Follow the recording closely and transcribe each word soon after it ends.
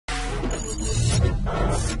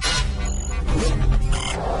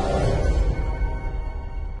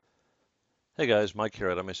Hey guys, Mike here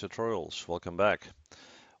at MS Tutorials. Welcome back.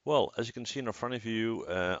 Well, as you can see in front of you,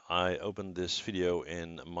 I opened this video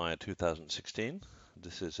in Maya 2016.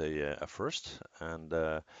 This is a first,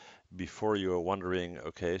 and before you are wondering,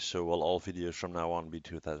 okay, so will all videos from now on be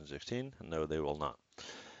 2016? No, they will not.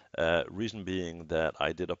 Reason being that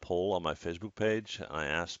I did a poll on my Facebook page, and I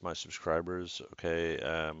asked my subscribers,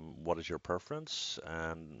 okay, what is your preference?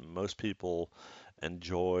 And most people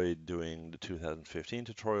enjoy doing the 2015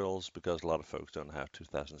 tutorials because a lot of folks don't have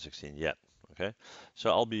 2016 yet. Okay,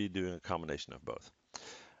 so I'll be doing a combination of both.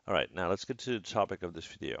 All right, now let's get to the topic of this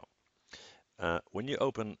video. When you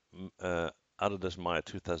open Autodesk Maya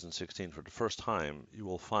 2016 for the first time, you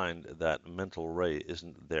will find that Mentalray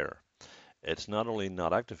isn't there. It's not only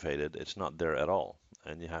not activated, it's not there at all,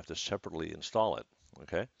 and you have to separately install it.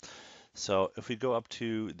 Okay, so if we go up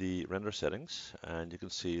to the render settings, and you can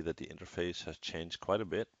see that the interface has changed quite a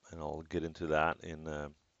bit, and I'll get into that in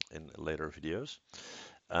later videos.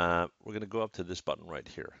 We're going to go up to this button right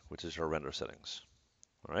here, which is our render settings.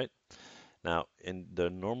 All right. Now, in the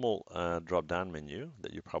normal drop-down menu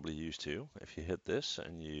that you're probably used to, if you hit this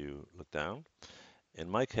and you look down, in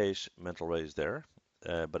my case, Mentalray is there,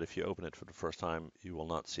 but if you open it for the first time, you will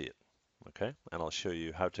not see it. Okay, and I'll show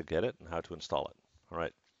you how to get it and how to install it. All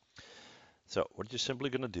right. So what you're simply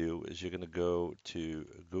going to do is you're going to go to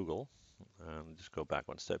Google and just go back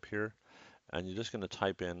one step here, and you're just going to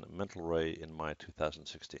type in Mentalray in Maya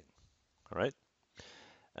 2016. All right,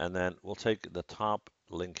 and then we'll take the top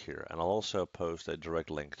link here, and I'll also post a direct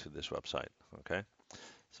link to this website. Okay,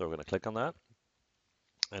 so we're going to click on that,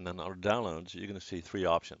 and then under downloads, you're going to see three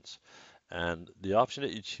options. And the option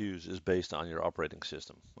that you choose is based on your operating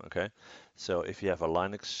system, okay? So if you have a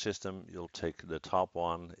Linux system, you'll take the top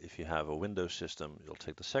one. If you have a Windows system, you'll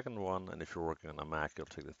take the second one. And if you're working on a Mac, you'll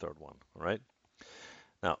take the third one, all right?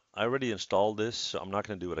 Now, I already installed this, so I'm not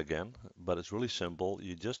going to do it again, but it's really simple.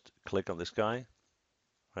 You just click on this guy,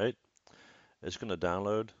 right? It's going to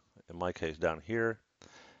download, in my case, down here.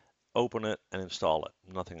 Open it and install it,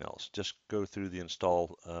 nothing else. Just go through the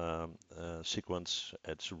install sequence.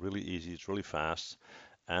 It's really easy, it's really fast,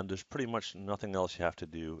 and there's pretty much nothing else you have to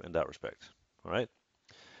do in that respect. All right,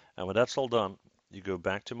 and when that's all done, you go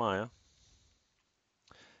back to Maya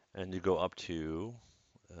and you go up to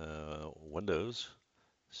Windows,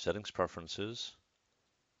 Settings Preferences,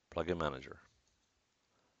 Plugin Manager.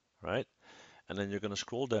 All right, and then you're going to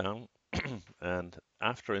scroll down, and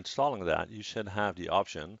after installing that, you should have the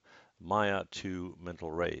option Maya to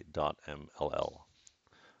mentalray.mll.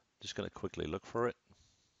 Just going to quickly look for it.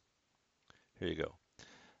 Here you go.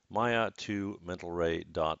 Maya to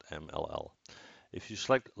mentalray.mll. If you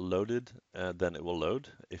select loaded, then it will load.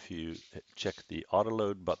 If you check the auto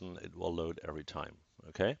load button, it will load every time.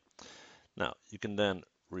 Okay. Now you can then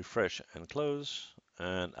refresh and close.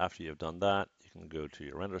 And after you've done that, you can go to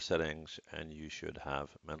your render settings and you should have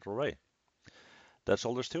Mentalray. That's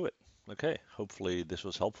all there's to it. Okay. Hopefully this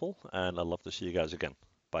was helpful and I'd love to see you guys again.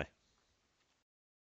 Bye.